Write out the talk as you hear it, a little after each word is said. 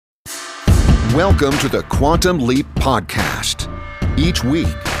Welcome to the Quantum Leap Podcast. Each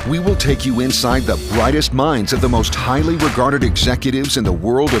week, we will take you inside the brightest minds of the most highly regarded executives in the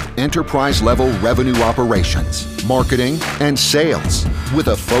world of enterprise-level revenue operations, marketing, and sales, with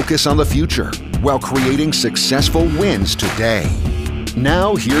a focus on the future while creating successful wins today.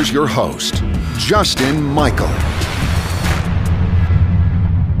 Now, here's your host, Justin Michael.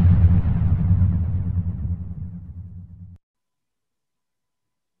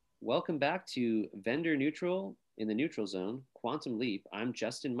 Welcome back to Vendor Neutral in the Neutral Zone, Quantum Leap. I'm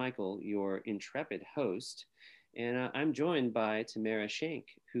Justin Michael, your intrepid host, and I'm joined by Tamara Schenk,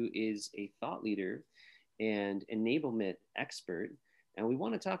 who is a thought leader and enablement expert. And we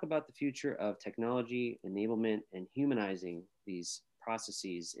want to talk about the future of technology, enablement, and humanizing these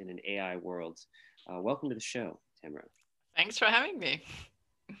processes in an AI world. Welcome to the show, Tamara. Thanks for having me.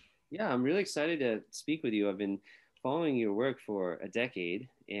 Yeah, I'm really excited to speak with you. I've been following your work for a decade,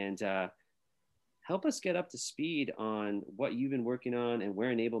 and help us get up to speed on what you've been working on and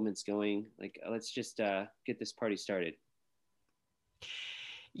where enablement's going. Let's just get this party started.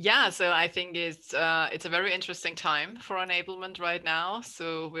 Yeah, so I think it's a very interesting time for enablement right now.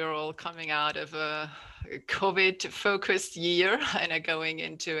 So we're all coming out of a COVID-focused year and are going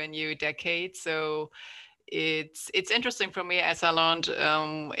into a new decade. So it's interesting for me, as I learned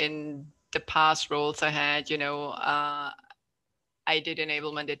in the past roles I had. I did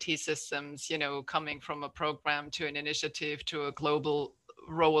enablement IT systems, coming from a program to an initiative to a global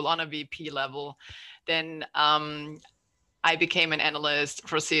role on a VP level. Then I became an analyst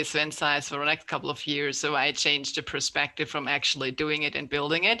for CSO Insights for the next couple of years. So I changed the perspective from actually doing it and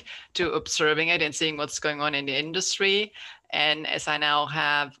building it to observing it and seeing what's going on in the industry. And as I now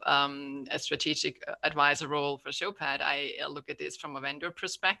have a strategic advisor role for Showpad, I look at this from a vendor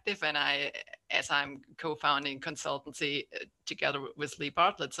perspective. And as I'm co-founding consultancy together with Lee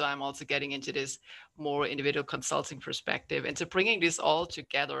Bartlett, so I'm also getting into this more individual consulting perspective. And so bringing this all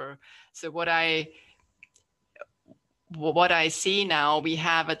together. So what I see now, we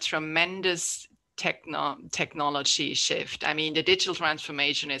have a tremendous technology shift. I mean, the digital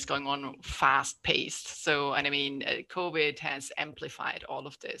transformation is going on fast paced. So, and I mean, COVID has amplified all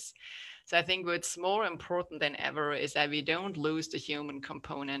of this. So I think what's more important than ever is that we don't lose the human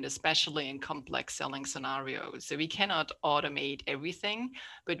component, especially in complex selling scenarios. So we cannot automate everything,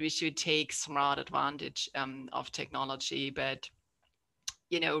 but we should take smart advantage of technology. But,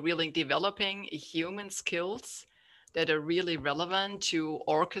 really developing human skills that are really relevant to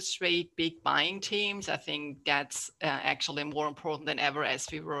orchestrate big buying teams. I think that's actually more important than ever as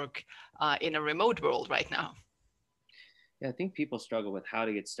we work in a remote world right now. Yeah, I think people struggle with how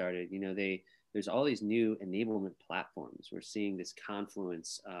to get started. There's all these new enablement platforms. We're seeing this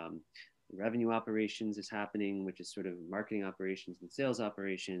confluence. Revenue operations is happening, which is sort of marketing operations and sales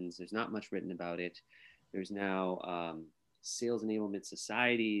operations. There's not much written about it. There's now sales enablement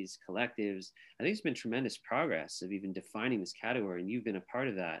societies, collectives. I think it's been tremendous progress of even defining this category, and you've been a part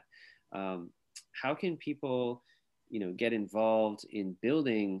of that. How can people, get involved in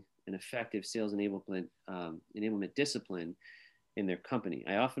building an effective sales enablement discipline in their company?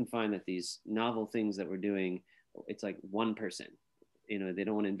 I often find that these novel things that we're doing, it's like one person, they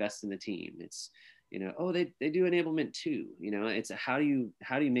don't want to invest in the team. It's, they do enablement too. It's how do you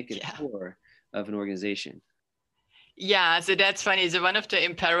make it core of an organization? Yeah, so that's funny. So one of the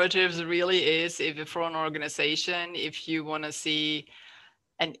imperatives really is, if for an organization, if you want to see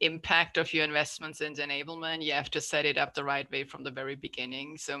an impact of your investments in enablement, you have to set it up the right way from the very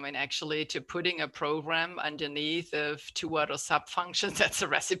beginning. So actually to putting a program underneath of two other sub-functions, that's a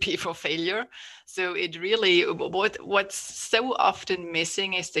recipe for failure. So it really, what's so often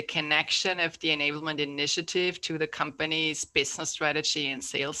missing is the connection of the enablement initiative to the company's business strategy and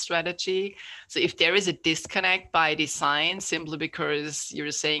sales strategy. So if there is a disconnect by design, simply because you're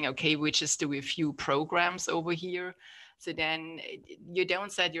saying, okay, we just do a few programs over here, so then you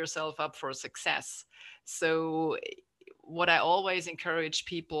don't set yourself up for success. So what I always encourage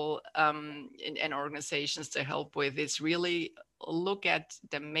people and organizations to help with is really look at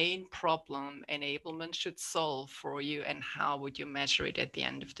the main problem enablement should solve for you and how would you measure it at the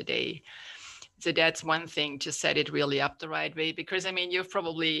end of the day. So that's one thing, to set it really up the right way, because you've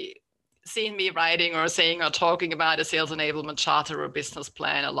probably seen me writing or saying or talking about a sales enablement charter or business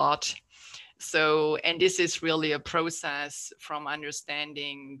plan a lot. So, and this is really a process from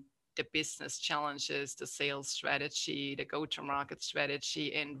understanding the business challenges, the sales strategy, the go-to-market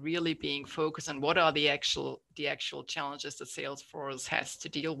strategy, and really being focused on what are the actual challenges the sales force has to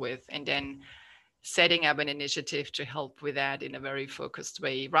deal with, and then setting up an initiative to help with that in a very focused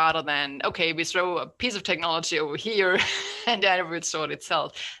way, rather than, okay, we throw a piece of technology over here and then it will sort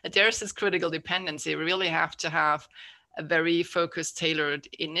itself. There's this critical dependency. We really have to have a very focused, tailored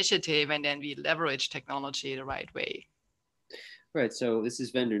initiative, and then we leverage technology the right way. Right. So this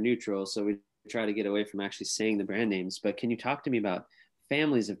is vendor neutral. So we try to get away from actually saying the brand names. But can you talk to me about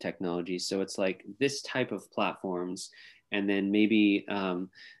families of technology? So it's like this type of platforms, and then maybe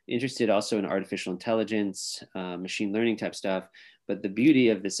interested also in artificial intelligence, machine learning type stuff. But the beauty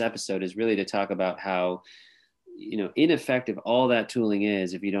of this episode is really to talk about how, you know, ineffective all that tooling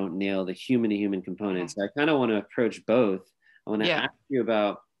is if you don't nail the human to human components. So I kind of want to approach both. I want to ask you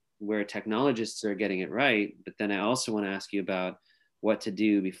about where technologists are getting it right, but then I also want to ask you about what to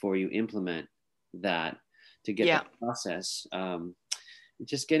do before you implement that to get the process.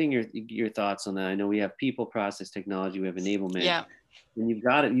 Just getting your thoughts on that. I know we have people, process, technology, we have enablement. Yeah. And you've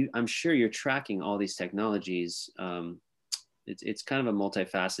got it. I'm sure you're tracking all these technologies. It's kind of a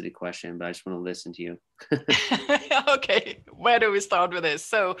multifaceted question, but I just want to listen to you. Okay, where do we start with this?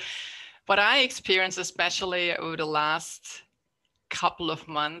 So what I experienced, especially over the last couple of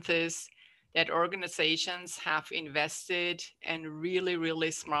months, is that organizations have invested in really,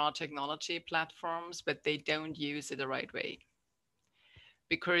 really smart technology platforms, but they don't use it the right way.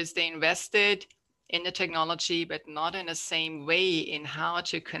 Because they invested in the technology, but not in the same way in how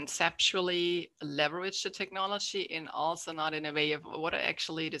to conceptually leverage the technology, and also not in a way of what are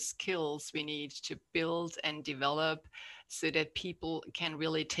actually the skills we need to build and develop so that people can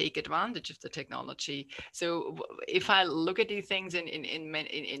really take advantage of the technology. So if I look at these things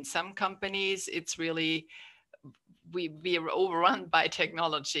in some companies, it's really, we are overrun by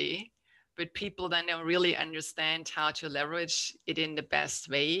technology, but people then don't really understand how to leverage it in the best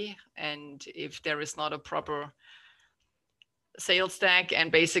way. And if there is not a proper sales stack,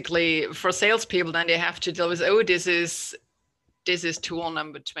 and basically for salespeople, then they have to deal with, oh, this is tool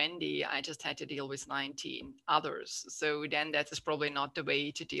number 20. I just had to deal with 19 others. So then that is probably not the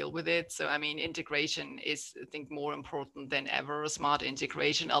way to deal with it. So, I mean, integration is, I think, more important than ever, smart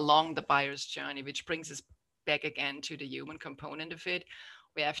integration along the buyer's journey, which brings us back again to the human component of it.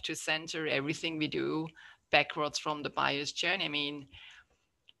 We have to center everything we do backwards from the buyer's journey. I mean,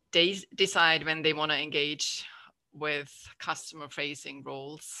 they decide when they want to engage with customer facing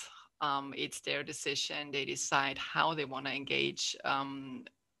roles. It's their decision. They decide how they want to engage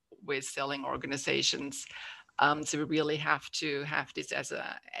with selling organizations. So we really have to have this as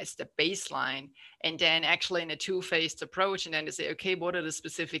the baseline, and then actually in a two-phased approach, and then to say, okay, what are the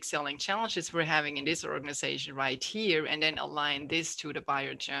specific selling challenges we're having in this organization right here, and then align this to the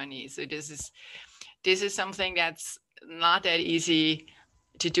buyer journey. So this is something that's not that easy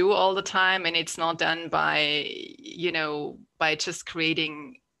to do all the time, and it's not done by just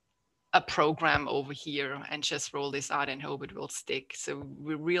creating a program over here and just roll this out and hope it will stick. So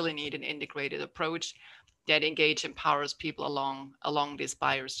we really need an integrated approach that empowers people along this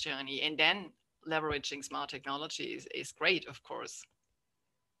buyer's journey. And then leveraging smart technology is great, of course.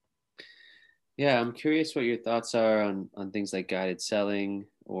 Yeah, I'm curious what your thoughts are on things like guided selling,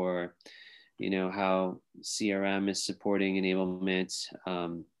 or, you know, how CRM is supporting enablement.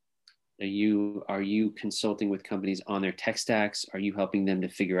 Are you consulting with companies on their tech stacks? Are you helping them to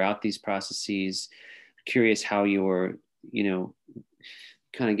figure out these processes? Curious how you're, you know,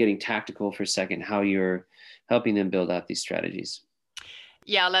 kind of getting tactical for a second, how you're helping them build out these strategies.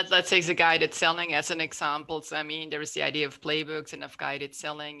 Yeah, let's take the guided selling as an example. So, I mean, there is the idea of playbooks and of guided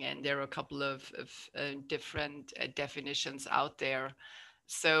selling, and there are a couple of different definitions out there.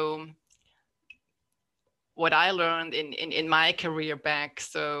 So what I learned in my career back,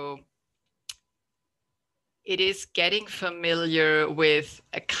 so it is getting familiar with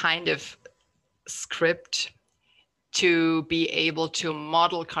a kind of script to be able to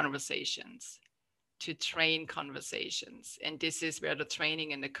model conversations, to train conversations. And this is where the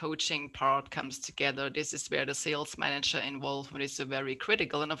training and the coaching part comes together. This is where the sales manager involvement is so very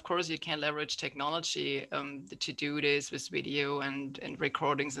critical. And of course, you can leverage technology to do this with video and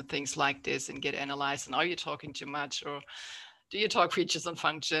recordings and things like this, and get analyzed. And are you talking too much, or do you talk features and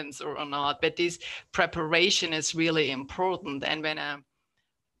functions or not? But this preparation is really important. And when a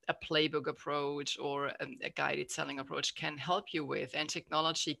playbook approach or a guided selling approach can help you with, and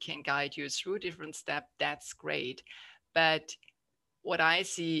technology can guide you through different steps, that's great. But what I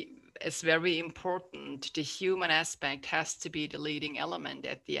see as very important, the human aspect has to be the leading element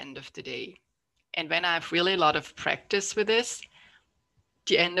at the end of the day. And when I have really a lot of practice with this, at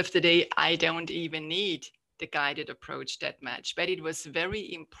the end of the day, I don't even need the guided approach that much. But it was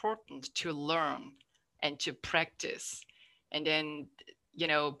very important to learn and to practice. And then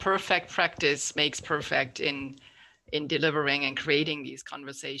perfect practice makes perfect in delivering and creating these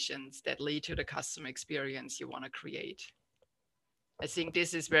conversations that lead to the customer experience you want to create. I think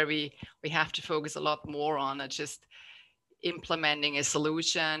this is where we have to focus a lot more on just implementing a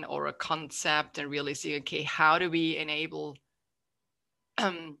solution or a concept and really see, okay, how do we enable,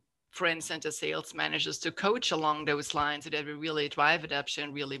 for instance, the sales managers to coach along those lines so that we really drive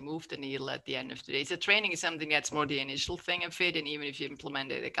adoption, really move the needle at the end of the day. So training is something that's more the initial thing of it. And even if you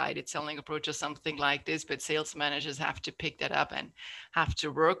implemented a guided selling approach or something like this, but sales managers have to pick that up and have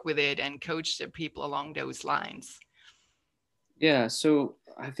to work with it and coach their people along those lines. Yeah, so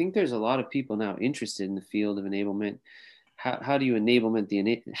I think there's a lot of people now interested in the field of enablement. How do you enable the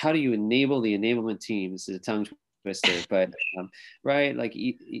enablement team? This is a tongue twister, but right, like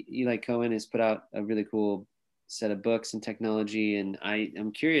Eli Cohen has put out a really cool set of books and technology, and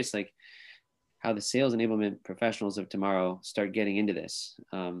I'm curious, like, how the sales enablement professionals of tomorrow start getting into this.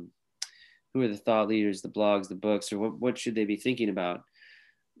 Who are the thought leaders, the blogs, the books, or what should they be thinking about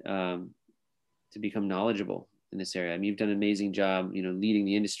to become knowledgeable in this area? I mean, you've done an amazing job, leading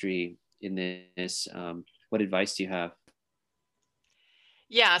the industry in this. What advice do you have?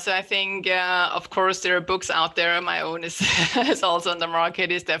 Yeah, so I think, of course, there are books out there. My own is, is also on the market.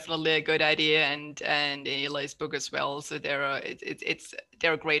 Is definitely a good idea, and Eli's book as well. So there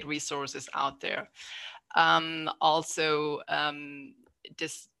are great resources out there. Also,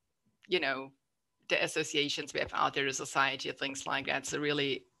 just the associations we have out there, the society, things like that. So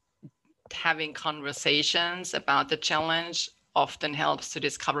really having conversations about the challenge often helps to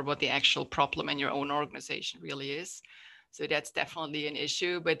discover what the actual problem in your own organization really is. So that's definitely an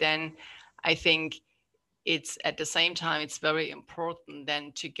issue. But then I think it's at the same time, it's very important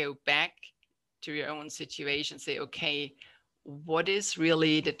then to go back to your own situation, say, okay, what is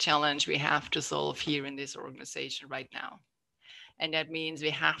really the challenge we have to solve here in this organization right now? And that means we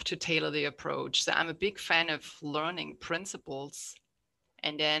have to tailor the approach. So I'm a big fan of learning principles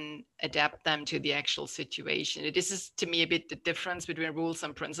and then adapt them to the actual situation. This is, to me, a bit the difference between rules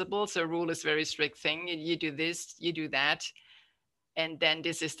and principles. So a rule is a very strict thing. You do this, you do that, and then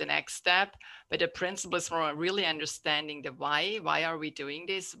this is the next step. But a principle is more really understanding the why. Why are we doing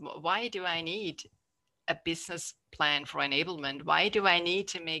this? Why do I need a business plan for enablement? Why do I need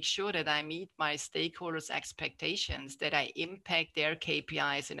to make sure that I meet my stakeholders' expectations, that I impact their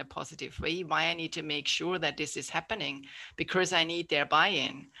KPIs in a positive way? Why I need to make sure that this is happening? Because I need their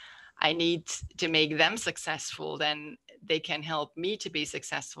buy-in. I need to make them successful, then they can help me to be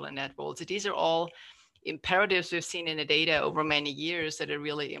successful in that role. So these are all imperatives we've seen in the data over many years that are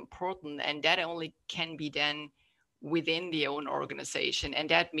really important, and that only can be done within the own organization. And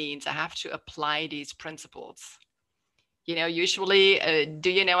that means I have to apply these principles. Usually, do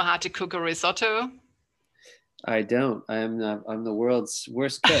you know how to cook a risotto? I don't. I'm the world's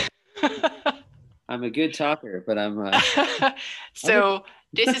worst cook. I'm a good talker, but I'm so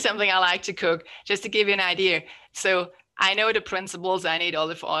this is something I like to cook, just to give you an idea. So I know the principles. I need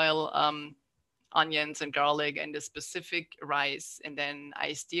olive oil, onions and garlic and the specific rice, and then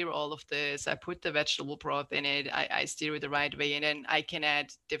I steer all of this. I put the vegetable broth in it. I steer it the right way, and then I can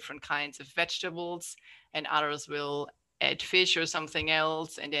add different kinds of vegetables, and others will add fish or something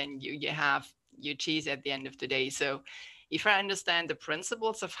else, and then you have your cheese at the end of the day. So if I understand the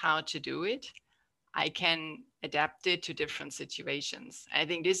principles of how to do it, I can adapt it to different situations. I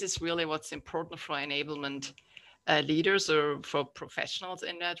think this is really what's important for enablement leaders or for professionals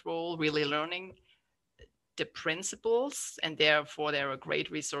in that role, really learning the principles, and therefore there are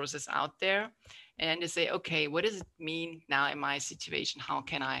great resources out there. And to say, okay, what does it mean now in my situation? How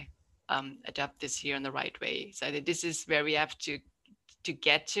can I adapt this here in the right way? So I think this is where we have to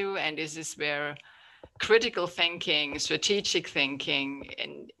get to, and this is where critical thinking, strategic thinking,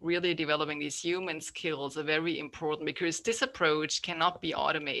 and really developing these human skills are very important, because this approach cannot be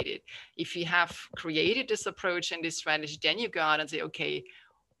automated. If you have created this approach and this strategy, then you go out and say, okay,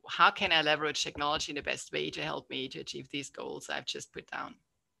 how can I leverage technology in the best way to help me to achieve these goals I've just put down?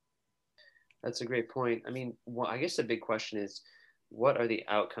 That's a great point. I mean, I guess the big question is, what are the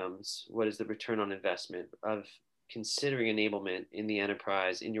outcomes? What is the return on investment of considering enablement in the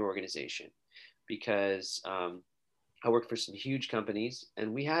enterprise, in your organization? Because I worked for some huge companies,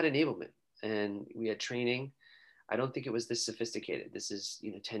 and we had enablement and we had training. I don't think it was this sophisticated. This is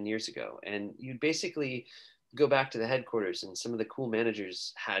 10 years ago, and you'd basically go back to the headquarters, and some of the cool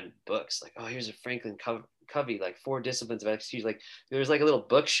managers had books like, oh, here's a Franklin Covey, like 4 disciplines of execution. Like there was like a little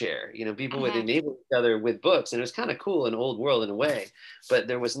book share. People would enable each other with books, and it was kind of cool and old world in a way, but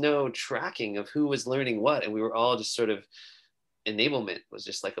there was no tracking of who was learning what, and we were all just sort of, enablement was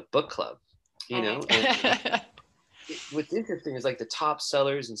just like a book club. And What's interesting is like the top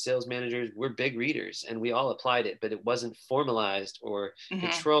sellers and sales managers were big readers and we all applied it, but it wasn't formalized or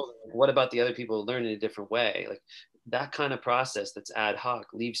controlled. What about the other people who learn in a different way? Like that kind of process that's ad hoc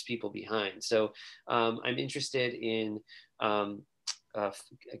leaves people behind. So I'm interested in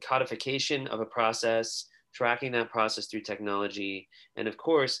codification of a process, tracking that process through technology, and of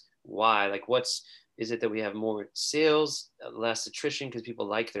course, why? Like, is it that we have more sales, less attrition because people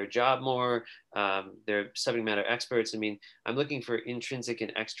like their job more? They're subject matter experts. I mean, I'm looking for intrinsic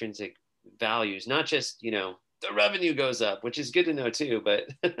and extrinsic values, not just, the revenue goes up, which is good to know too, but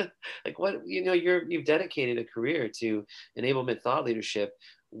like you've dedicated a career to enablement thought leadership.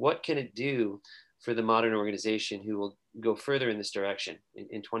 What can it do for the modern organization who will go further in this direction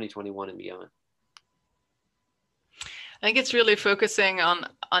in 2021 and beyond? I think it's really focusing on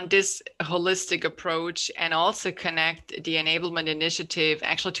this holistic approach and also connect the enablement initiative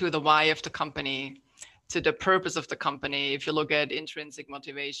actually to the why of the company, to the purpose of the company. If you look at intrinsic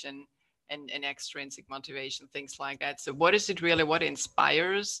motivation and extrinsic motivation, things like that. So what is it really, what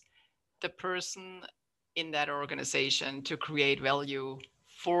inspires the person in that organization to create value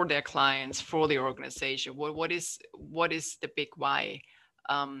for their clients, for the organization? What is the big why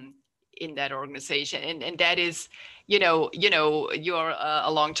in that organization? And that is, you're a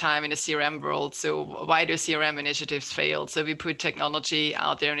long time in the CRM world. So why do CRM initiatives fail? So we put technology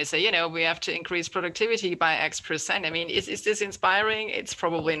out there and they say, we have to increase productivity by X%. I mean, is this inspiring? It's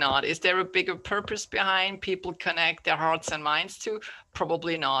probably not. Is there a bigger purpose behind people connect their hearts and minds to?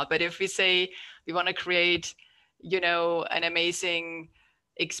 Probably not. But if we say we want to create, an amazing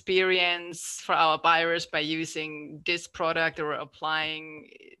experience for our buyers by using this product or applying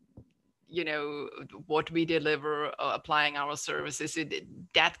what we deliver, applying our services,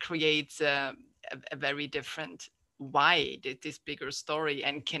 that creates a very different why, this bigger story,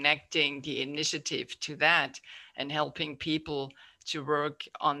 and connecting the initiative to that and helping people to work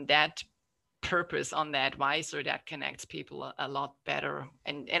on that purpose, on that why, so that connects people a lot better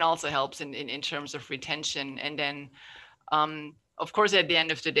and also helps in terms of retention. And then of course, at the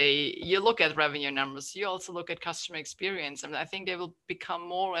end of the day, you look at revenue numbers, you also look at customer experience. And I think they will become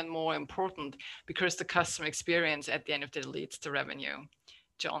more and more important because the customer experience at the end of the day leads to revenue,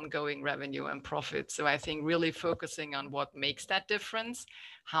 to ongoing revenue and profit. So I think really focusing on what makes that difference,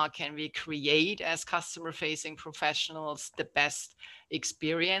 how can we create as customer facing professionals the best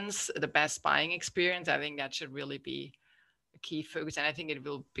experience, the best buying experience, I think that should really be a key focus. And I think it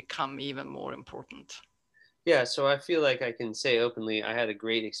will become even more important. Yeah, so I feel like I can say openly, I had a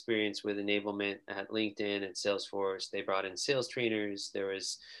great experience with enablement at LinkedIn and Salesforce. They brought in sales trainers. There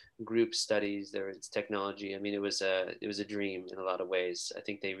was group studies. There was technology. I mean, it was a dream in a lot of ways. I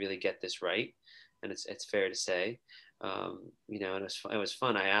think they really get this right, and it's fair to say. And it was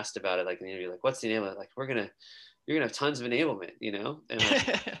fun. I asked about it like in the interview, like, what's the enablement? Like, you're gonna have tons of enablement,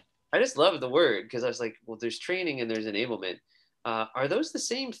 And I just love the word because I was like, well, there's training and there's enablement. Are those the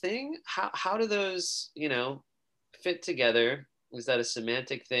same thing? How do those, fit together? Is that a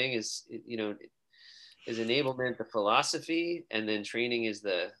semantic thing? Is enablement the philosophy and then training is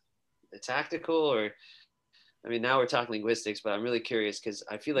the tactical? Or, I mean, now we're talking linguistics, but I'm really curious because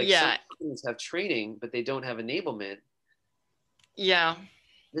I feel like some companies have training, but they don't have enablement. Yeah.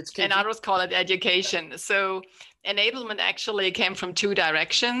 And others call it education. So enablement actually came from two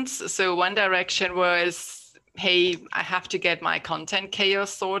directions. So one direction was, hey, I have to get my content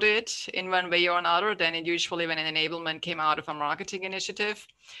chaos sorted in one way or another. Then it usually, when an enablement came out of a marketing initiative.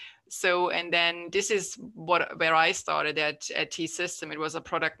 So, and then this is where I started at T-System. It was a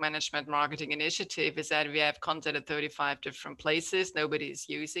product management marketing initiative, is that we have content at 35 different places. Nobody is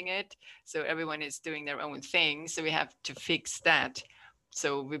using it. So everyone is doing their own thing. So we have to fix that.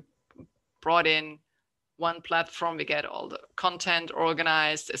 So we brought in one platform, we get all the content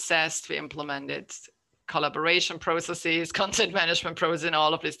organized, assessed, we implemented collaboration processes, content management process, and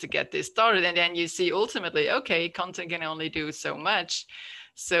all of this to get this started. And then you see ultimately, okay, content can only do so much.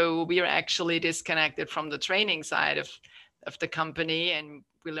 So we are actually disconnected from the training side of the company, and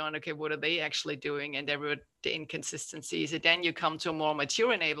we learn, okay, what are they actually doing? And there were the inconsistencies. And then you come to a more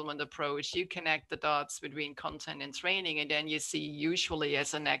mature enablement approach. You connect the dots between content and training. And then you see, usually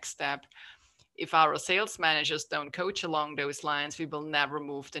as a next step, if our sales managers don't coach along those lines, we will never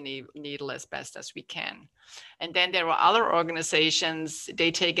move the needle as best as we can. And then there are other organizations,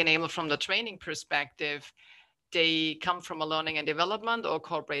 they take enablement from the training perspective. They come from a learning and development or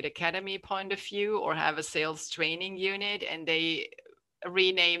corporate academy point of view, or have a sales training unit, and they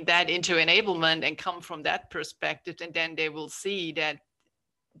rename that into enablement and come from that perspective. And then they will see that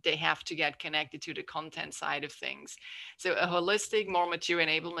they have to get connected to the content side of things. So a holistic, more mature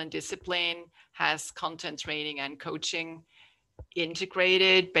enablement discipline has content training and coaching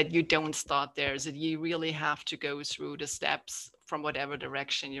integrated, but you don't start there. So you really have to go through the steps from whatever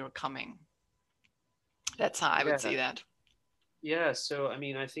direction you're coming. That's how I would Yeah. see that. Yeah, so I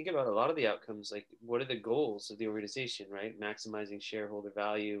mean, I think about a lot of the outcomes, like what are the goals of the organization, right? Maximizing shareholder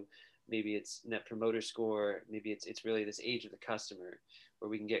value. Maybe it's net promoter score. Maybe it's really this age of the customer, where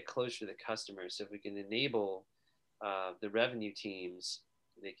we can get closer to the customer. So if we can enable the revenue teams,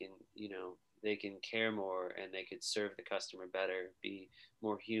 they can, they can care more and they could serve the customer better, be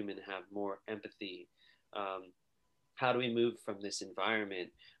more human, have more empathy. Um, how do we move from this environment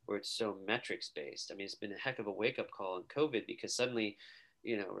where it's so metrics based? I mean, it's been a heck of a wake up call in COVID, because suddenly,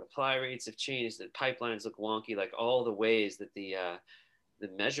 reply rates have changed, the pipelines look wonky, like all the ways that the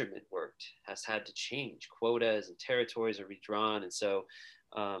measurement worked has had to change. Quotas and territories are redrawn, and so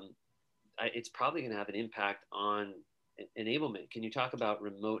um, it's probably going to have an impact on enablement. Can you talk about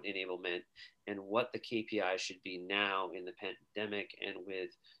remote enablement and what the KPI should be now in the pandemic and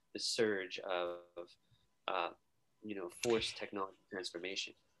with the surge of uh, forced technology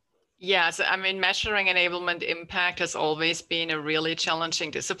transformation? Yeah, so I mean, measuring enablement impact has always been a really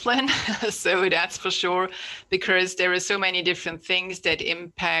challenging discipline. So that's for sure, because there are so many different things that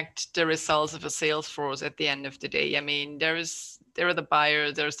impact the results of a sales force at the end of the day. I mean, there are the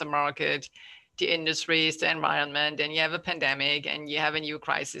buyers, there's the market, the industries, the environment, and you have a pandemic and you have a new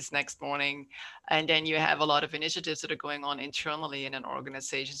crisis next morning. And then you have a lot of initiatives that are going on internally in an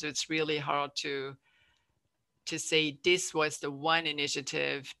organization. So it's really hard to say this was the one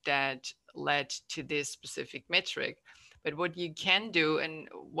initiative that led to this specific metric. But what you can do, and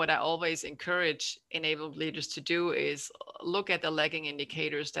what I always encourage enabled leaders to do, is look at the lagging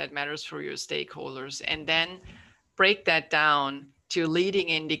indicators that matters for your stakeholders, and then break that down to leading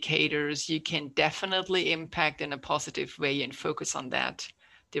indicators you can definitely impact in a positive way and focus on that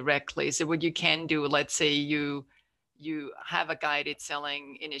directly. So what you can do, let's say you have a guided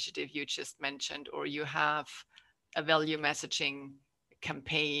selling initiative you just mentioned, or you have a value messaging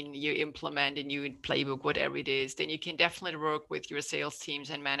campaign, you implement a new playbook, whatever it is, then you can definitely work with your sales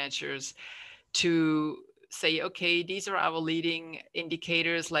teams and managers to say, okay, these are our leading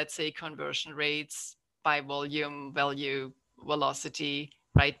indicators, let's say conversion rates by volume, value, velocity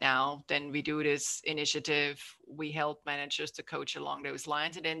right now. Then we do this initiative. We help managers to coach along those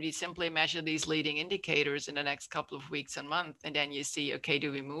lines. And then we simply measure these leading indicators in the next couple of weeks and months. And then you see, okay,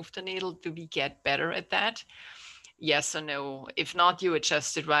 do we move the needle? Do we get better at that? Yes or no. If not, you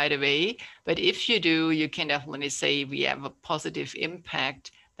adjust it right away. But if you do, you can definitely say we have a positive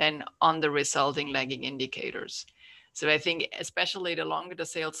impact then on the resulting lagging indicators. So I think especially the longer the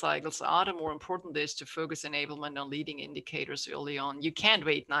sales cycles are, the more important it is to focus enablement on leading indicators early on. You can't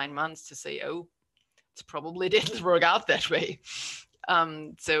wait 9 months to say, oh, it probably didn't work out that way.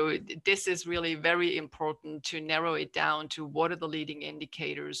 So this is really very important to narrow it down to what are the leading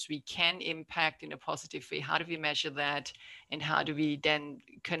indicators we can impact in a positive way. How do we measure that? And how do we then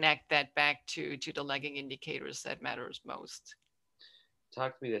connect that back to the lagging indicators that matters most?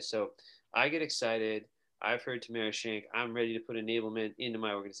 Talk to me this. So I get excited. I've heard Tamara Schenk, I'm ready to put enablement into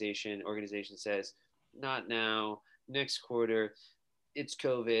my organization. Organization says, not now, next quarter, it's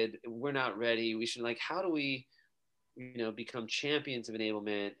COVID, we're not ready. We should, like, how do we, become champions of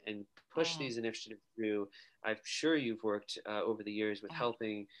enablement and push Mm, these initiatives through? I'm sure you've worked over the years with mm.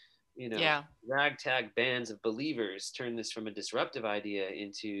 helping, Yeah. ragtag bands of believers turn this from a disruptive idea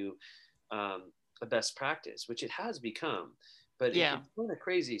into a best practice, which it has become. But Yeah. it's kind of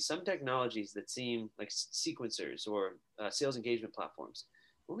crazy. Some technologies that seem like sequencers or sales engagement platforms,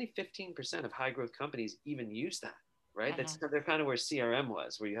 only 15% of high growth companies even use that, right? Mhm. They're kind of where CRM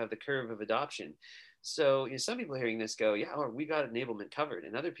was, where you have the curve of adoption. So some people hearing this go, yeah, or we got enablement covered,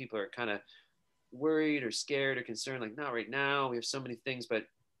 and other people are kind of worried or scared or concerned, like, not right now. We have so many things, but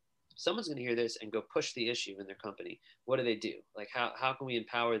someone's going to hear this and go push the issue in their company. What do they do? Like, how can we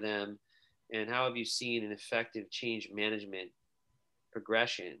empower them? And how have you seen an effective change management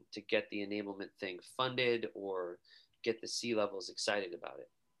progression to get the enablement thing funded or get the C levels excited about it?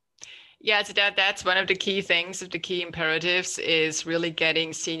 Yeah, so that's one of the key things, of the key imperatives, is really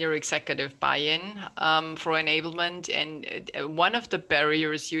getting senior executive buy-in for enablement. And one of the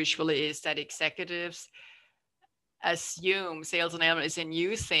barriers usually is that executives assume sales enablement is a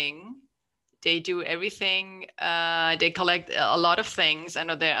new thing. They do everything. They collect a lot of things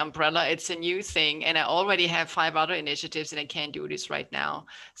under their umbrella. It's a new thing, and I already have 5 other initiatives, and I can't do this right now.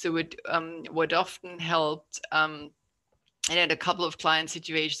 So what often helped, and in a couple of client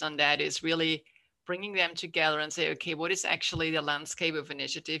situations on that, is really bringing them together and say, okay, what is actually the landscape of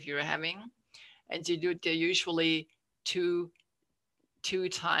initiative you're having? And to do, there are usually two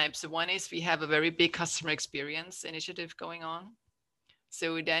types. One is we have a very big customer experience initiative going on.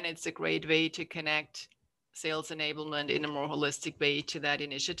 So then it's a great way to connect sales enablement in a more holistic way to that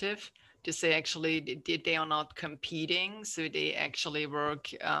initiative, to say actually they are not competing, so they actually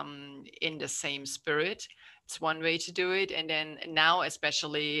work in the same spirit. It's one way to do it. And then now,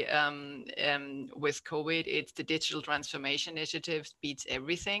 especially with COVID, it's the digital transformation initiative beats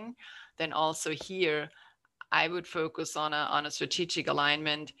everything. Then also here, I would focus on a strategic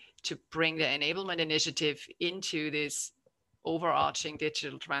alignment to bring the enablement initiative into this overarching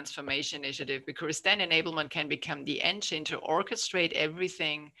digital transformation initiative, because then enablement can become the engine to orchestrate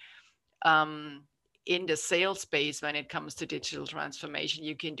everything in the sales space. When it comes to digital transformation,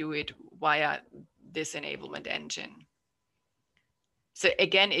 you can do it via this enablement engine. So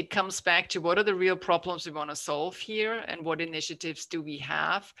again, it comes back to what are the real problems we want to solve here, and what initiatives do we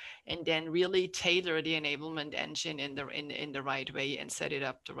have, and then really tailor the enablement engine in the right way and set it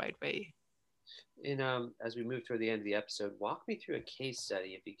up the right way. And as we move toward the end of the episode, walk me through a case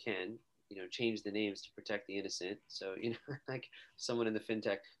study if you can. Change the names to protect the innocent. So, like someone in the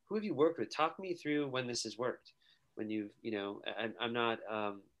fintech, who have you worked with? Talk me through when this has worked. When you've, I'm not,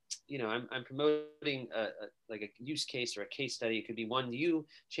 I'm promoting like a use case or a case study. It could be one you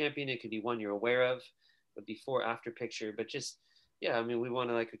champion. It could be one you're aware of, a before after picture. But just, yeah, I mean, we want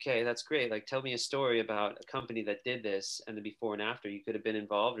to like, okay, that's great. Like, tell me a story about a company that did this and the before and after. You could have been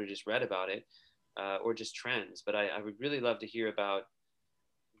involved or just read about it, or just trends. But I would really love to hear about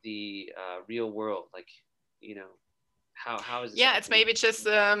the real world, like, how is this? Yeah, it's maybe just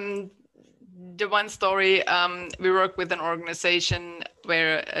the one story. We work with an organization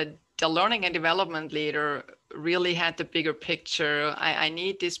where the learning and development leader really had the bigger picture. I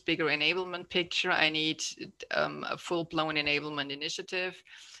need this bigger enablement picture. I need a full-blown enablement initiative,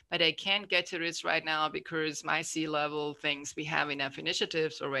 but I can't get to this right now because my C-level thinks we have enough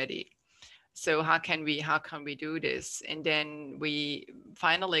initiatives already. So how can we do this? And then we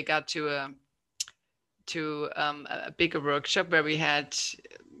finally got to a bigger workshop where we had,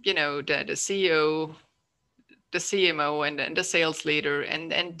 the CEO, the CMO, and the sales leader and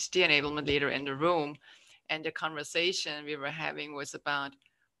the enablement leader in the room. And the conversation we were having was about,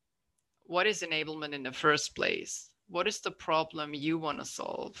 what is enablement in the first place? What is the problem you want to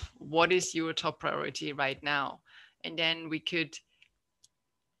solve? What is your top priority right now? And then we could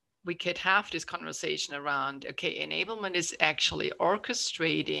have this conversation around, okay, enablement is actually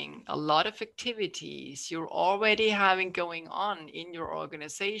orchestrating a lot of activities you're already having going on in your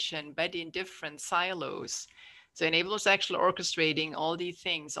organization, but in different silos. So enablement is actually orchestrating all these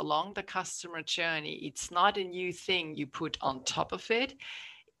things along the customer journey. It's not a new thing you put on top of it.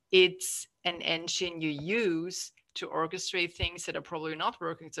 It's an engine you use to orchestrate things that are probably not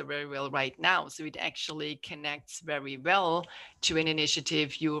working so very well right now. So it actually connects very well to an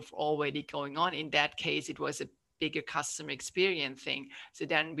initiative you've already going on. In that case, it was a bigger customer experience thing. So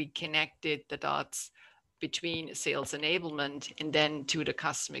then we connected the dots between sales enablement and then to the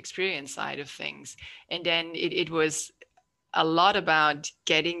customer experience side of things. And then it was a lot about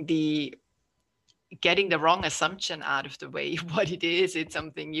getting the wrong assumption out of the way. What it is, it's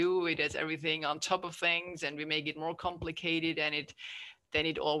something new, it has everything on top of things, and we make it more complicated than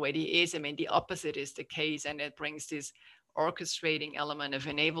it already is. I mean, the opposite is the case, and it brings this orchestrating element of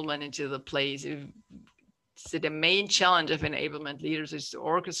enablement into the place. So the main challenge of enablement leaders is to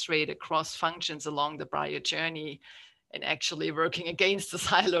orchestrate across functions along the buyer journey, and actually working against the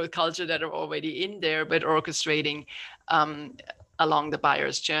siloed culture that are already in there, but orchestrating along the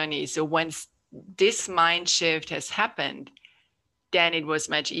buyer's journey. So once this mind shift has happened, then it was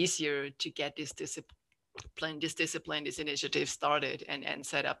much easier to get this initiative started and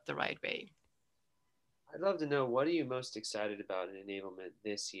set up the right way. I'd love to know, what are you most excited about in enablement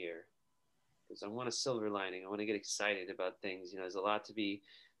this year? Because I want a silver lining. I want to get excited about things. There's a lot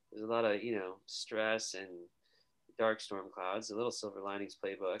of, stress and dark storm clouds, a little silver linings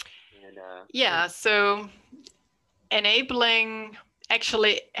playbook. And so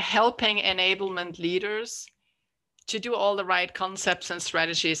actually helping enablement leaders to do all the right concepts and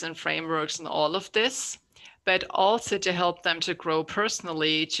strategies and frameworks and all of this, but also to help them to grow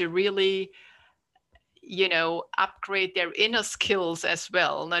personally, to really, upgrade their inner skills as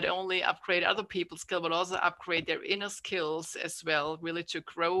well, not only upgrade other people's skills, but also upgrade their inner skills as well, really to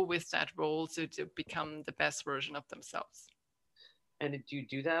grow with that role, to become the best version of themselves. And do you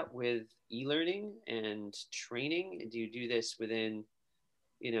do that with e-learning and training? Do you do this within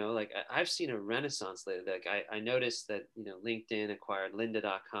like I've seen a renaissance lately. Like I noticed that, LinkedIn acquired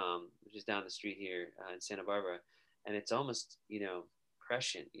lynda.com, which is down the street here in Santa Barbara. And it's almost,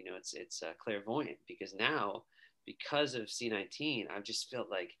 prescient, it's clairvoyant, because now, because of C19, I've just felt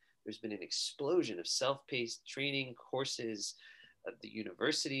like there's been an explosion of self-paced training courses. The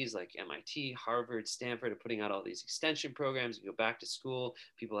universities like MIT, Harvard, Stanford are putting out all these extension programs. You go back to school,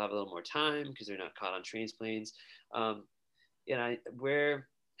 people have a little more time because they're not caught on trains, planes. How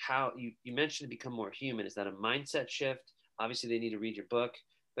you mentioned to become more human, is that a mindset shift? Obviously they need to read your book,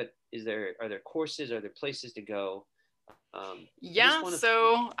 but are there courses, are there places to go?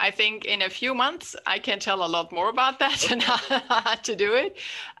 So I think in a few months I can tell a lot more about that and how to do it.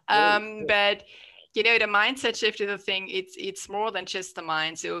 But the mindset shift is a thing. It's more than just the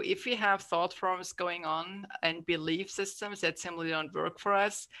mind. So if we have thought forms going on and belief systems that simply don't work for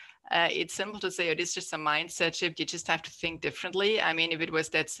us, it's simple to say, it's just a mindset shift. You just have to think differently. I mean, if it was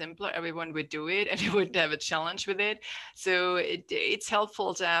that simple, everyone would do it and you wouldn't have a challenge with it. So it's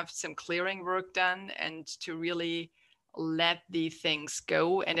helpful to have some clearing work done and to really let the things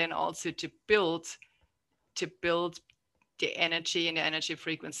go, and then also to build the energy and the energy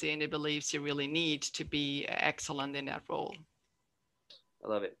frequency and the beliefs you really need to be excellent in that role. I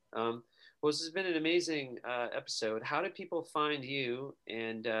love it. Well, this has been an amazing episode. How do people find you?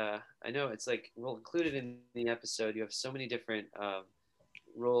 And I know it's like, well, included in the episode, you have so many different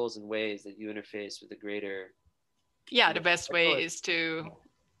roles and ways that you interface with the greater. Yeah, the best way is to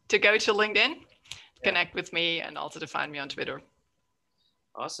go to LinkedIn, connect with me, and also to find me on Twitter.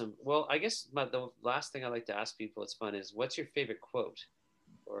 Awesome. Well, I guess the last thing I like to ask people, it's fun, is what's your favorite quote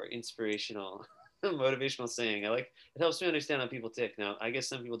or inspirational, motivational saying? It helps me understand how people tick. Now, I guess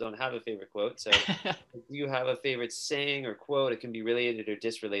some people don't have a favorite quote. So do you have a favorite saying or quote? It can be related or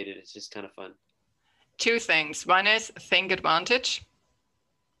disrelated. It's just kind of fun. Two things. One is think advantage.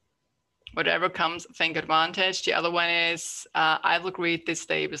 Whatever comes, think advantage. The other one is I will greet this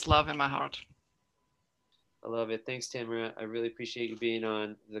day with love in my heart. I love it. Thanks, Tamara. I really appreciate you being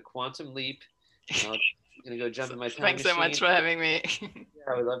on the Quantum Leap. I'm going to go jump in my time Thanks machine. so much for having me.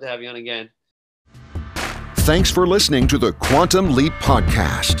 I would love to have you on again. Thanks for listening to the Quantum Leap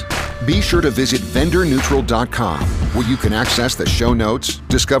podcast. Be sure to visit vendorneutral.com, where you can access the show notes,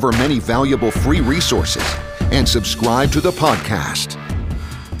 discover many valuable free resources, and subscribe to the podcast.